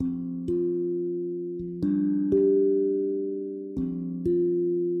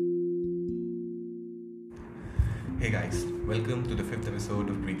Hey guys, welcome to the fifth episode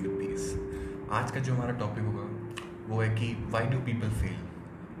of breath with piece. आज का जो हमारा टॉपिक होगा वो है कि why do people fail,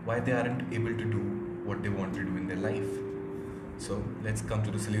 why they aren't able to do what they want to do in their life. So let's come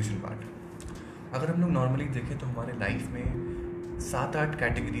to the solution part. अगर हम लोग नॉर्मली देखें तो हमारे लाइफ में 7-8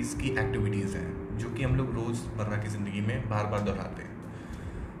 कैटेगरीज की एक्टिविटीज़ हैं जो कि हम लोग रोज़मर्रा की ज़िंदगी में बार बार दोहराते हैं।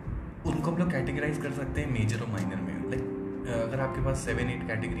 उनको हम लोग कैटेगराइज कर सकते हैं मेजर और माइनर में। अगर आपके पास 7-8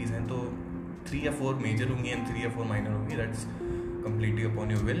 कैटेगरीज हैं तो 3 या 4 मेजर होंगी एंड 3 या 4 माइनर होंगी। That's completely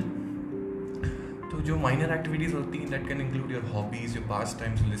upon your will. तो जो माइनर एक्टिविटीज़ होती हैं that can include your hobbies, your pass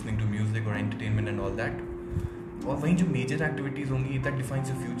times, listening to music और एंटरटेनमेंट एंड ऑल दैट। और वहीं जो मेजर एक्टिविटीज़ होंगी दैट डिफाइंस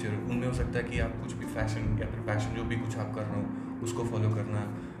योर फ्यूचर। उनमें हो सकता है कि आप कुछ भी फैशन या फिर पैशन जो भी कुछ आप कर रहे हो उसको फॉलो करना,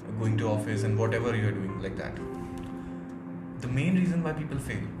 going to office and what ever you are doing like that. The main reason why people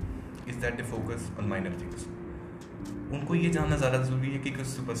fail is that they focus on minor things. उनको ये जानना ज़्यादा ज़रूरी है कि कुछ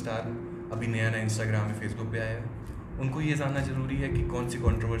सुपरस्टार अभी नया इंस्टाग्राम में, फेसबुक पे आया है। उनको ये जानना ज़रूरी है कि कौन सी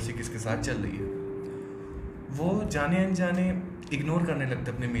कंट्रोवर्सी किसके साथ चल रही है। वो जाने अनजाने इग्नोर करने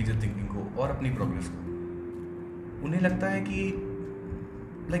लगते अपने मेजर थिंकिंग को और अपनी प्रोग्रेस को। उन्हें लगता है कि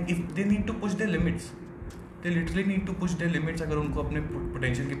if they need to push their limits, they literally need to push their limits. अगर उनको अपने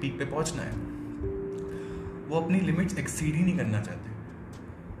पोटेंशियल के पीक पे पहुंचना है, वो अपनी लिमिट्स एक्सीड ही नहीं करना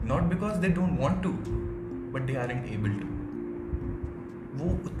चाहते। Not because they don't want to, but they aren't able to. वो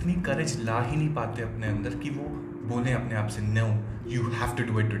उतनी करेज ला ही नहीं पाते अपने अंदर कि वो बोलें अपने आप से no you have to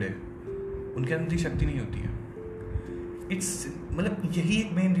do it today. उनके अंदर शक्ति नहीं होती है। यही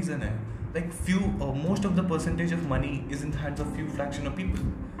एक मेन रीज़न है। Most of the percentage of money is in the hands of few fraction of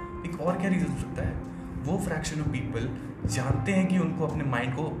people. एक और क्या रीज़न हो सकता है? वो फ्रैक्शन ऑफ पीपल जानते हैं कि उनको अपनी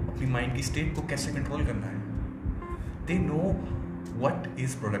माइंड की स्टेट को कैसे कंट्रोल करना है। They know what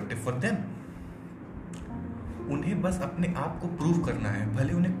is productive for them. उन्हें बस अपने आप को प्रूव करना है,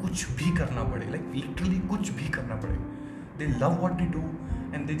 भले उन्हें कुछ भी करना पड़े, लिटरली कुछ भी करना पड़े। They love what they do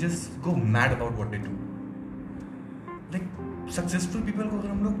and they just go mad about what they do. Successful people को अगर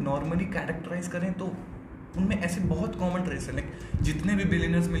हम लोग नॉर्मली कैरेक्टराइज करें तो उनमें ऐसे बहुत कॉमन ट्रेट्स हैं। जितने भी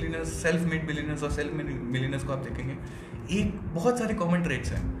billionaires, millionaires, self made billionaires और सेल्फ मेड मिलियनर्स को आप देखेंगे, एक बहुत सारे कॉमन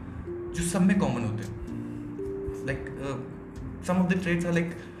ट्रेट्स हैं जो सब में कॉमन होते हैं। Some of the traits are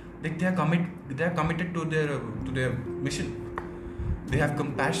they are committed to their mission. They have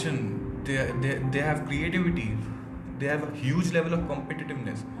compassion, they have creativity, they have a huge level of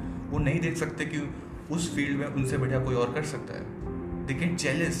competitiveness. वो नहीं देख सकते कि उस फील्ड में उनसे बढ़िया कोई और कर सकता है। They get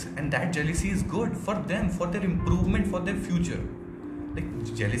jealous and that jealousy is good for them, for their improvement, for their future.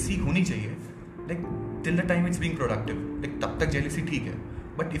 Jealousy होनी चाहिए till the time it's being productive. तब तक jealousy ठीक है,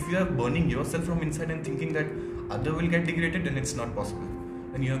 but if you are burning yourself from inside and thinking that other will get degraded, then it's not possible.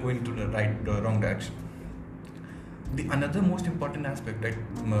 Then you are going to the wrong direction. The another most important aspect that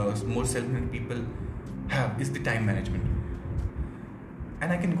most self-made people have is the time management.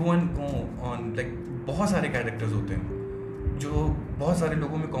 And I can go on बहुत सारे characters होते हैं जो बहुत सारे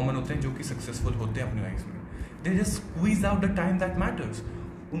लोगों में common होते हैं जो कि सक्सेसफुल होते हैं अपनी लाइफ में। They just squeeze out the time that matters.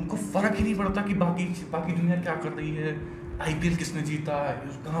 उनको फ़र्क ही नहीं पड़ता कि बाकी दुनिया क्या कर रही है, IPL किसने जीता,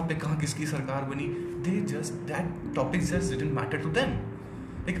 कहाँ किसकी सरकार बनी। that topics just didn't matter to them.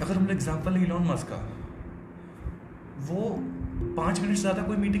 अगर हम एग्जाम्पल ले इलॉन मस्क का, वो 5 मिनट से ज़्यादा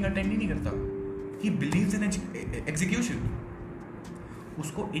कोई मीटिंग अटेंड ही नहीं करता। He believes in execution.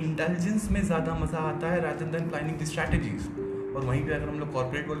 उसको इंटेलिजेंस में ज़्यादा मज़ा आता है rather than planning the strategies. और वहीं पे अगर हम लोग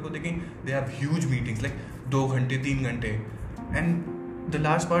कॉर्पोरेट वर्ल्ड को देखें, दे हैव ह्यूज मीटिंग्स 2 घंटे 3 घंटे, and the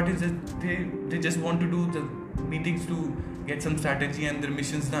last part is they just want to do the meetings to get some strategy and their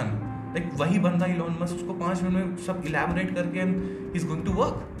missions done. वही बंदा इलॉन मस्क, उसको 5 मिनट में सब इलैबोरेट करके and is going to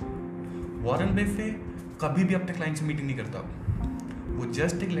work. Warren Buffett कभी भी अपने client से मीटिंग नहीं करता। वो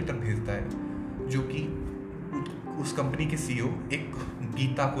जस्ट एक लेटर भेजता है जो कि उस कंपनी के CEO एक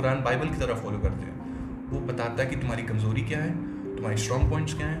गीता, कुरान, बाइबल की तरह फॉलो करते हैं। वो बताता है कि तुम्हारी कमजोरी क्या है, तुम्हारे स्ट्रॉन्ग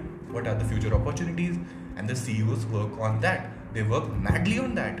पॉइंट्स क्या हैं, what are the future opportunities, and the CEOs work on that. They work madly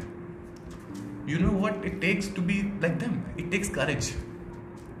on that. You know what it takes to be like them? It takes courage.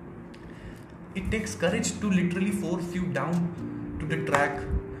 It takes courage to literally force you down to the track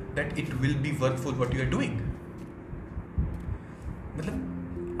that it will be worthful what you are doing.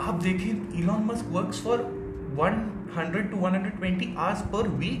 आप देखें, Elon Musk works for 100 to 120 hours per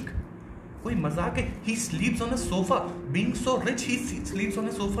week. कोई मजाक है? He sleeps on a sofa. Being so rich, he sleeps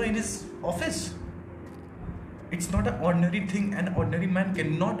on a sofa in his office. It's not an ordinary thing. An ordinary man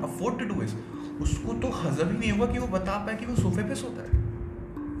cannot afford to do this. उसको तो हजम ही नहीं हुआ कि वो बता पाए कि वो सोफे पे सोता है।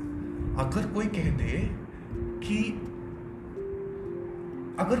 अगर कोई कह दे कि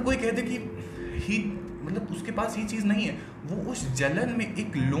ही मतलब उसके पास ये चीज़ नहीं है, वो उस जलन में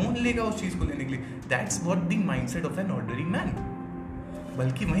एक लोन लेगा उस चीज़ को लेने के लिए. That's what the mindset of an ordinary man.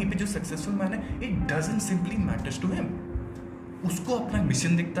 बल्कि वहीं पे जो सक्सेसफुल मैन है, it doesn't simply matters to him. उसको अपना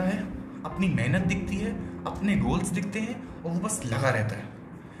मिशन दिखता है, अपनी मेहनत दिखती है, अपने गोल्स दिखते हैं, और वो बस लगा रहता है.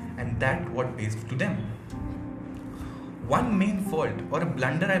 And that what pays to them. One main fault और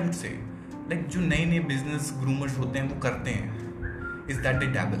blunder I would say, like जो नए नए बिजनेस ग्रूमर्स होते हैं वो करते हैं, इज दैट दे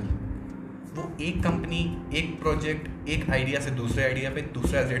डैबल. वो एक कंपनी, एक प्रोजेक्ट, एक आइडिया से दूसरे आइडिया पे,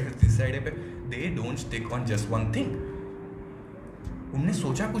 दूसरे आइडिया से तीसरे आइडिया पे, they don't stick on just one thing. उन्हें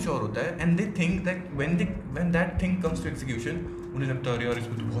सोचा कुछ और होता है, and they think that when that thing comes to execution, उन्हें लगता है अरे यार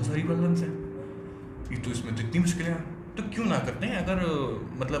इसमें तो बहुत सारी प्रॉब्लम्स हैं, ये तो इसमें तो इतनी मुश्किलें हैं, तो क्यों ना करते हैं. अगर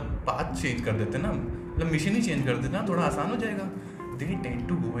मतलब पाथ चेंज कर देते ना, मतलब मिशन ही चेंज कर देते ना, थोड़ा आसान हो जाएगा. They tend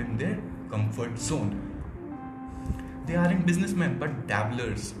to go in their comfort zone. They are in businessman but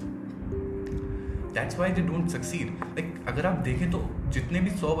डैबलर्स. That's why they don't succeed. Like अगर आप देखें तो जितने भी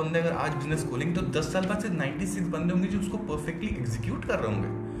 100 बंदे अगर आज बिजनेस खोलेंगे, तो 10 साल बाद सिर्फ 96 बंदे होंगे जो उसको परफेक्टली एग्जीक्यूट कर रहे होंगे,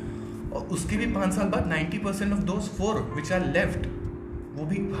 और उसके भी 5 साल बाद 90% of those 4 which are left, वो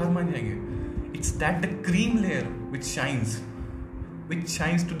भी हार मान जाएंगे. It's that the cream layer which shines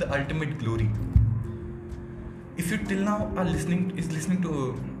to the ultimate glory. If you till now are listening to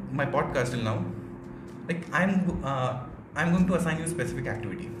my podcast till now, like I'm going to assign you a specific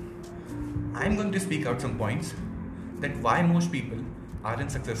activity. I'm going to speak out some points that why most people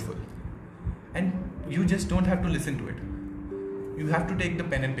aren't successful, and you just don't have to listen to it. You have to take the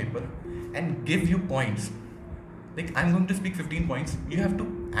pen and paper and give you points. Like I'm going to speak 15 points. You have to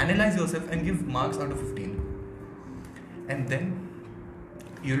analyze yourself and give marks out of 15, and then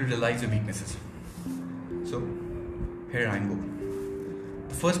you'll realize your weaknesses. So here I go.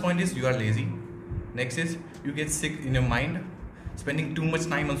 The first point is you are lazy. Next is you get sick in your mind, spending too much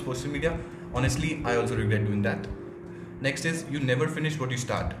time on social media. Honestly, I also regret doing that. Next is you never finish what you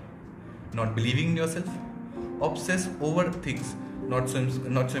start. Not believing in yourself. Obsess over things not so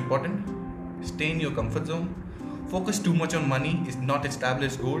important. Stay in your comfort zone. Focus too much on money is not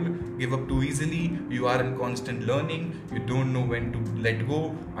established goal. Give up too easily. You are in constant learning. You don't know when to let go.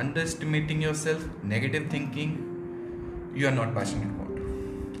 Underestimating yourself. Negative thinking. You are not passionate about.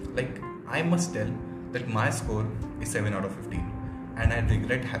 Like I must tell that my score is 7 out of 15, and I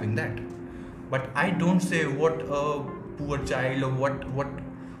regret having that. But I don't say what a poor child or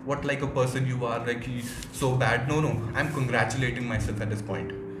what like a person you are, like he's so bad. No, I'm congratulating myself at this point.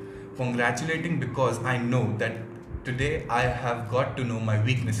 Congratulating because I know that today I have got to know my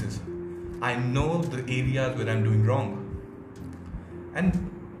weaknesses. I know the areas where I'm doing wrong. And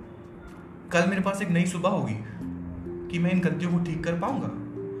कल मेरे पास एक नई सुबह होगी कि मैं इन गलतियों को ठीक कर पाऊंगा.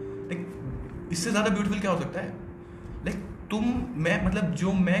 लाइक इससे ज़्यादा ब्यूटीफुल क्या हो सकता है. लाइक मैं मतलब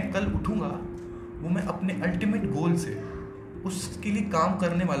जो मैं कल उठूंगा वो मैं अपने अल्टीमेट गोल से उसके लिए काम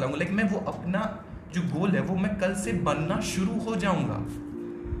करने वाला हूँ. लाइक मैं वो अपना जो गोल है वो मैं कल से बनना शुरू हो जाऊंगा.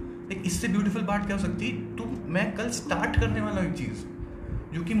 लाइक इससे ब्यूटीफुल बात क्या हो सकती है. तो मैं कल स्टार्ट करने वाला हूँ एक चीज़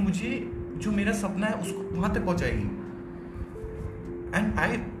जो कि मुझे जो मेरा सपना है उसको वहाँ तक पहुँचाएगी. And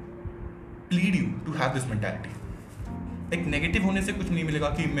I plead you to have this mentality. एक नेगेटिव होने से कुछ नहीं मिलेगा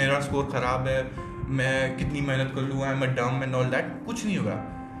कि मेरा स्कोर खराब है, मैं कितनी मेहनत कर लूँ, आई एम अ डम एंड ऑल दैट. कुछ नहीं होगा.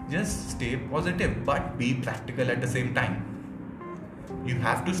 Just stay positive but be practical at the same time. You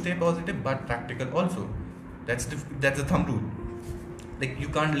have to stay positive but practical also. That's the thumb rule. Like you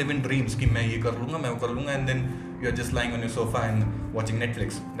can't live in dreams कि मैं ये कर लूँगा, मैं वो कर लूँगा, and then you are just lying on your sofa and watching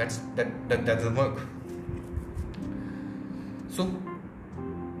Netflix. That's the work. So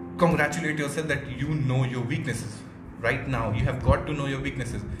congratulate yourself that you know your weaknesses. Right now you have got to know your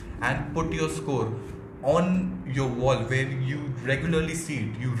weaknesses and put your score on your wall where you regularly see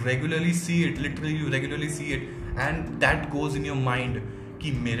it. Literally you regularly see it, and that goes in your mind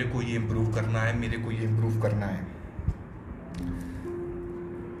कि मेरे को ये improve करना है.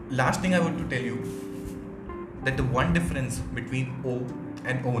 Last thing I want to tell you that the one difference between O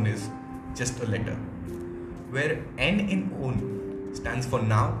and OWN is just a letter, where N in OWN stands for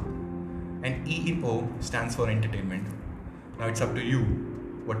now and E in O stands for entertainment. Now it's up to you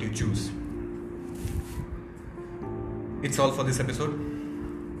what you choose. It's all for this episode.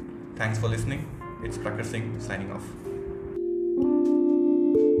 Thanks for listening. It's Prakhar Singh signing off.